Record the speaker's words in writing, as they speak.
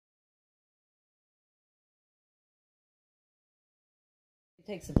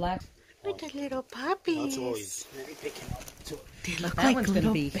He takes the black. Look at little puppies. That's always. They look That like one's going to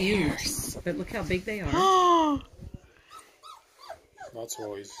little be bears. huge. But look how big they are. Oh, That's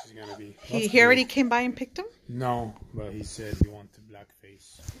always gonna be. he already came by and picked them? No, but he said he wants a black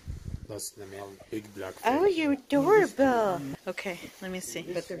face. That's the male, big black face. Oh, you're adorable. Okay, let me see.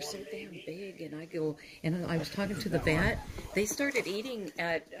 But they're so damn big, and I was talking to the vet. They started eating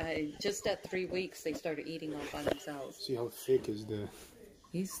at just at 3 weeks. They started eating all by themselves. See how thick is the?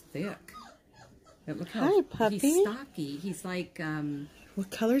 He's thick. But look how Hi, puppy. He's stocky. He's like What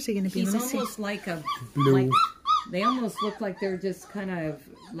color is he going to be? he's Let me see. almost like a Blue. Like, they almost look like they're just kind of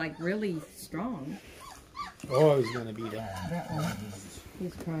like really strong. Oh, it's gonna be that. That one.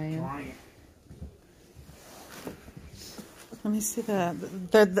 He's crying. Let me see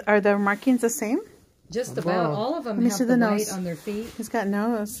are the markings the same? Just about all of them Let me have see the the white nose. on their feet. He's got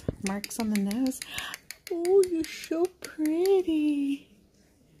nose marks on the nose. Oh, you're so pretty.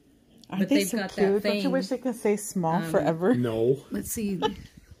 Aren't But they they've so got that cute? Don't thing, you wish they could stay small forever? No, Let's see.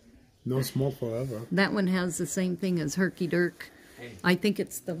 no small forever. That one has the same thing as Herky Dirk. I think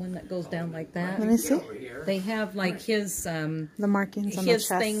it's the one that goes down like that. Let me see. They have like his The markings on the his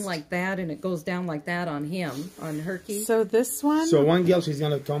chest. thing like that, and it goes down like that on him, on Herky. So this one. So one girl, she's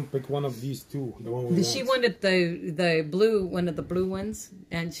gonna come pick one of these two. The one we She want. wanted the blue, one of the blue ones,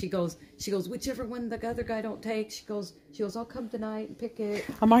 and she goes, whichever one the other guy don't take, she goes, I'll come tonight and pick it.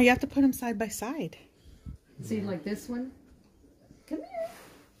 Amar, you have to put them side by side. See, like this one. Come here.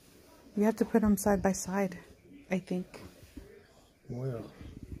 You have to put them side by side, I think. Where?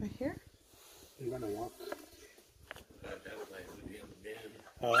 Right here? You're gonna walk.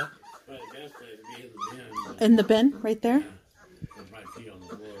 In the bin, right there.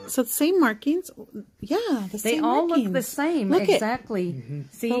 So the same markings. Yeah, the They same all markings. look the same, Look exactly.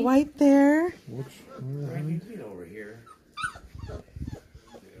 See, The white there.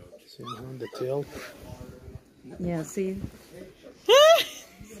 See on the tail. yeah, see,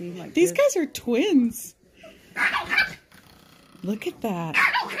 see, like These this. guys are twins. Look at that.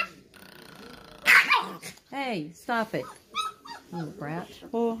 Hey, stop it, you brat.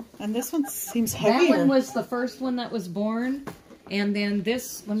 Oh, and this one seems That heavier. one was the first one that was born, and then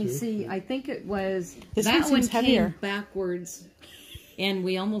this. Let me see. I think it was This that one one seems came heavier. backwards, and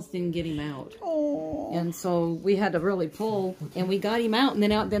we almost didn't get him out. Oh. And so we had to really pull, and we got him out, and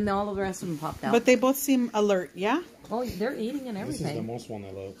then all of the rest of them popped out. But they both seem alert, yeah? Oh, they're eating and This is the everything. most one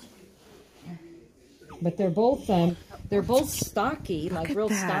I love. But they're both stocky, like at real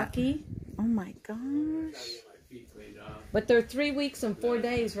that. stocky. Oh my gosh. But they're 3 weeks and 4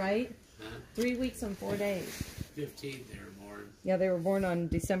 days, right? 3 weeks and 4 days. 15th they were born. Yeah, they were born on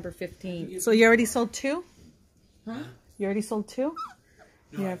December 15th. So you already sold two? Huh? You already sold two?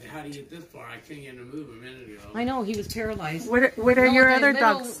 No, Yeah. how do you get this far? I couldn't get him to move a minute ago. I know, he was paralyzed. What are No, your the other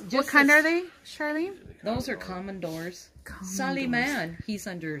little- dogs? What just kind the- are they, Charlene? Those are Komondors. Sully Man, he's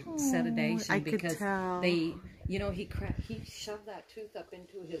under sedation I could because tell. they, he shoved that tooth up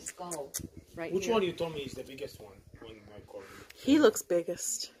into his skull, right Which here. one you told me is the biggest one? When I called you? He looks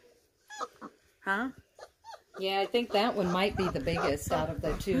biggest. Huh? Yeah, I think that one might be the biggest out of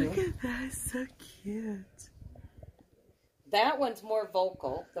the two. Look at that, so cute. That one's more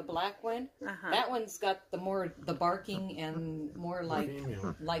vocal, the black one. Uh-huh. That one's got the barking and more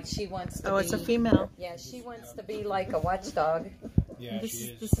like she wants to be. Oh, it's a female. Yeah, she wants to be like a watchdog. Yeah, This she is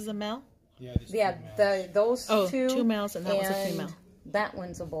is. this is a male? Yeah, this Yeah, is those Oh, two. two males and that was a female. That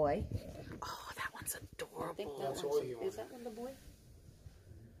one's a boy. Oh, that one's I adorable. think That's that all you one's, is that one the boy?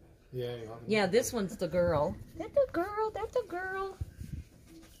 Yeah, Yeah, this one's the girl. That's a girl. That's a girl.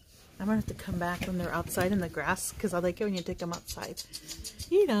 I'm gonna have to come back when they're outside in the grass because I like it when you take them outside.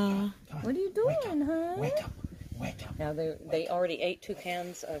 Ida. What are you doing, huh? Wake up. Wake up. Now they already ate 2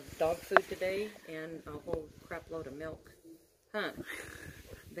 cans of dog food today and a whole crap load of milk. Huh?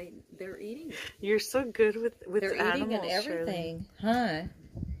 They're eating. You're so good with They're animals, eating and everything, huh?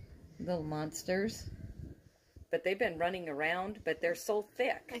 Little monsters. But they've been running around, but they're so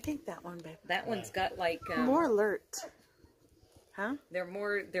thick. Shirley. I think that one, babe. That one's got like More alert. Huh?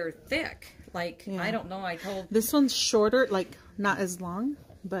 they're thick. Like Yeah. I don't know. I told This one's shorter, like not as long,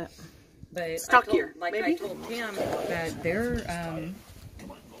 but Stockier, I maybe? told Tim that they're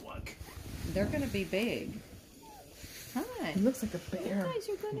going to be big. Hi. it looks like a bear. You guys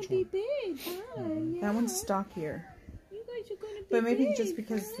are going to be big. Hi. Yeah. That one's stockier. You guys are going to be But maybe big. just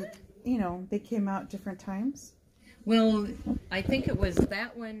because, they came out different times. Well, I think it was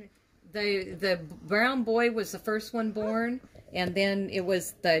that one. The brown boy was the first one born, and then it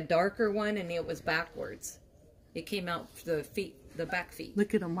was the darker one, and it was backwards. It came out the back feet.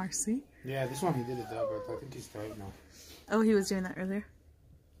 Look at him, Marcy. Yeah, this one he did it that, but I think he's tired now. Oh, he was doing that earlier.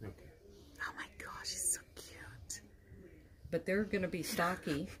 Oh my gosh, he's so cute. But they're going to be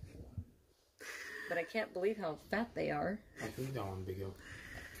stocky. But I can't believe how fat they are. I think that one bigger.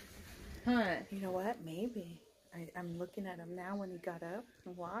 Huh? You know what? Maybe. I'm looking at him now when he got up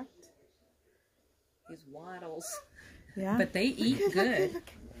and walked. These waddles. Yeah. But they eat good.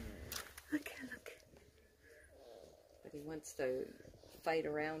 Look. But he wants to fight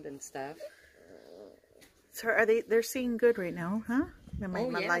around and stuff. So they're seeing good right now, huh? My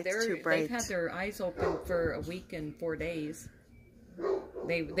light's too bright. They've had their eyes open for a week and 4 days.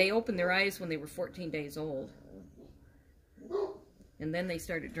 They opened their eyes when they were 14 days old. And then they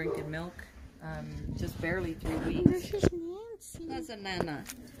started drinking milk. Just barely 3 weeks. This is Nancy. That's a Nana.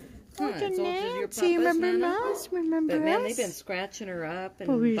 Oh, Huh, so Nancy, remember us? Remember But man, us? they've been scratching her up and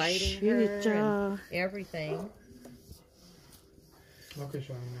Oh, biting shoot, her and everything. Okay,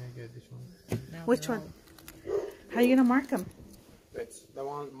 Sean, I get this one. Now Which they're one? How are you gonna mark them? It's the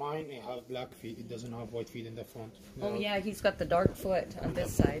one, mine, it has black feet. It doesn't have white feet in the front. Oh yeah, he's got the dark foot on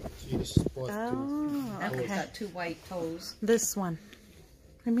this side. See the spot Oh, And he's okay. got 2 white toes. This one.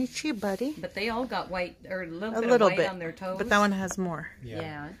 Let me see, buddy. But they all got white, or a little A bit little of white bit, on their toes. but that one has more.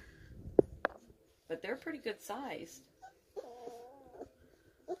 Yeah. But they're pretty good sized.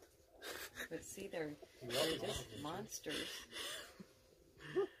 But see, they're just monsters.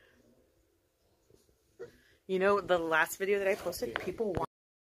 You know, the last video that I posted, people want.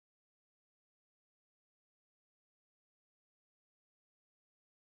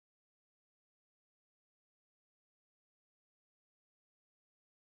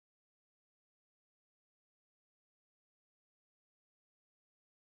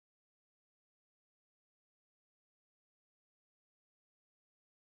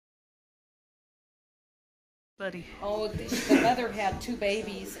 Buddy. Oh, the mother had 2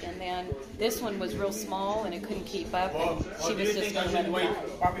 babies, and then this one was real small, and it couldn't keep up, and she was just going to let him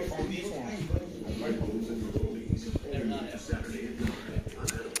die.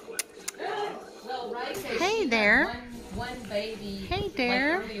 Well, Rice said Hey she there. had one baby Hey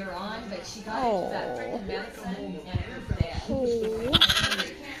there. like earlier on, but she got into that freaking medicine and it was dead. Oh. You can't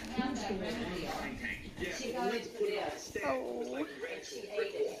have that remedy. She got into this, Oh. and she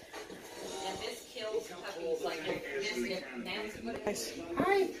ate it. And this kills puppies like this. If Nancy would have.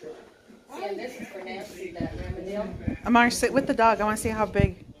 Hi. See, and this is for Nancy, that remedy. Amar, sit with the dog. I want to see how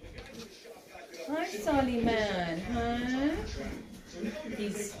big. Hi, Solly man, huh?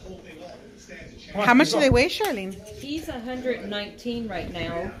 He's How much do they weigh, Charlene? 119 right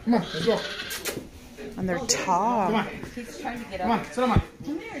now. Come on, let's go. And they're tall. Come on, He's trying to get come up. on, sit on.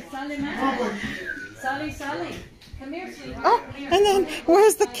 Come here, Solly man. Solly. Come here, sweetheart. Oh, Come here. and then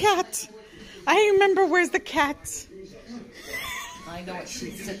where's the cat? I remember where's the cat. I know it. She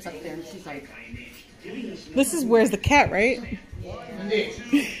sits up there and she's like, This is where's the cat, right?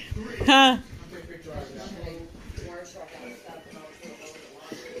 Huh?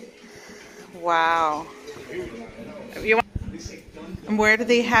 Wow. And where do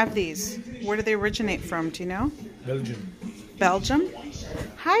they have these? Where do they originate from? Do you know? Belgium. Belgium?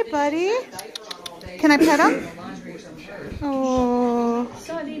 Hi, buddy. Can I pet him? Oh.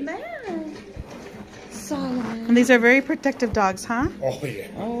 Solly man. And these are very protective dogs, huh? Oh, yeah.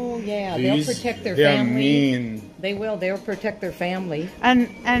 Oh yeah, These, they'll protect their they family. are mean. They will. They'll protect their family. And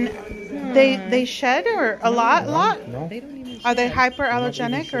they shed or a lot? No. They don't even. Are they shed.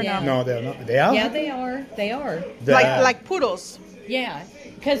 hyperallergenic or Yeah. no? No, they're not. They are? Yeah, they are. They are. Like poodles. Yeah,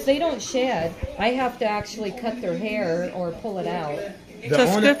 because they don't shed. I have to actually cut their hair or pull it out. The So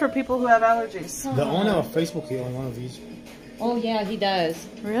it's owner, good for people who have allergies. the owner of Facebook, he owned one of these. Oh yeah, he does.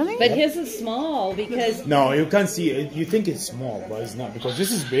 Really? But his is small because No, you can't see it. You think it's small, but it's not, because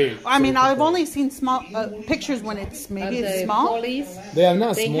this is big. I So mean, you can I've tell. only seen small pictures when it's of maybe it's the small. police. They are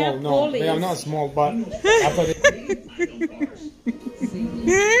not They small, have no. They are polies. not small, but after they...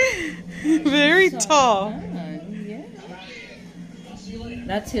 Very tall. Yeah.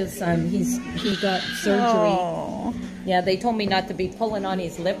 That's his son. He got surgery. Oh. Yeah, they told me not to be pulling on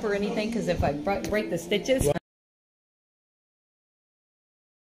his lip or anything because if I break the stitches.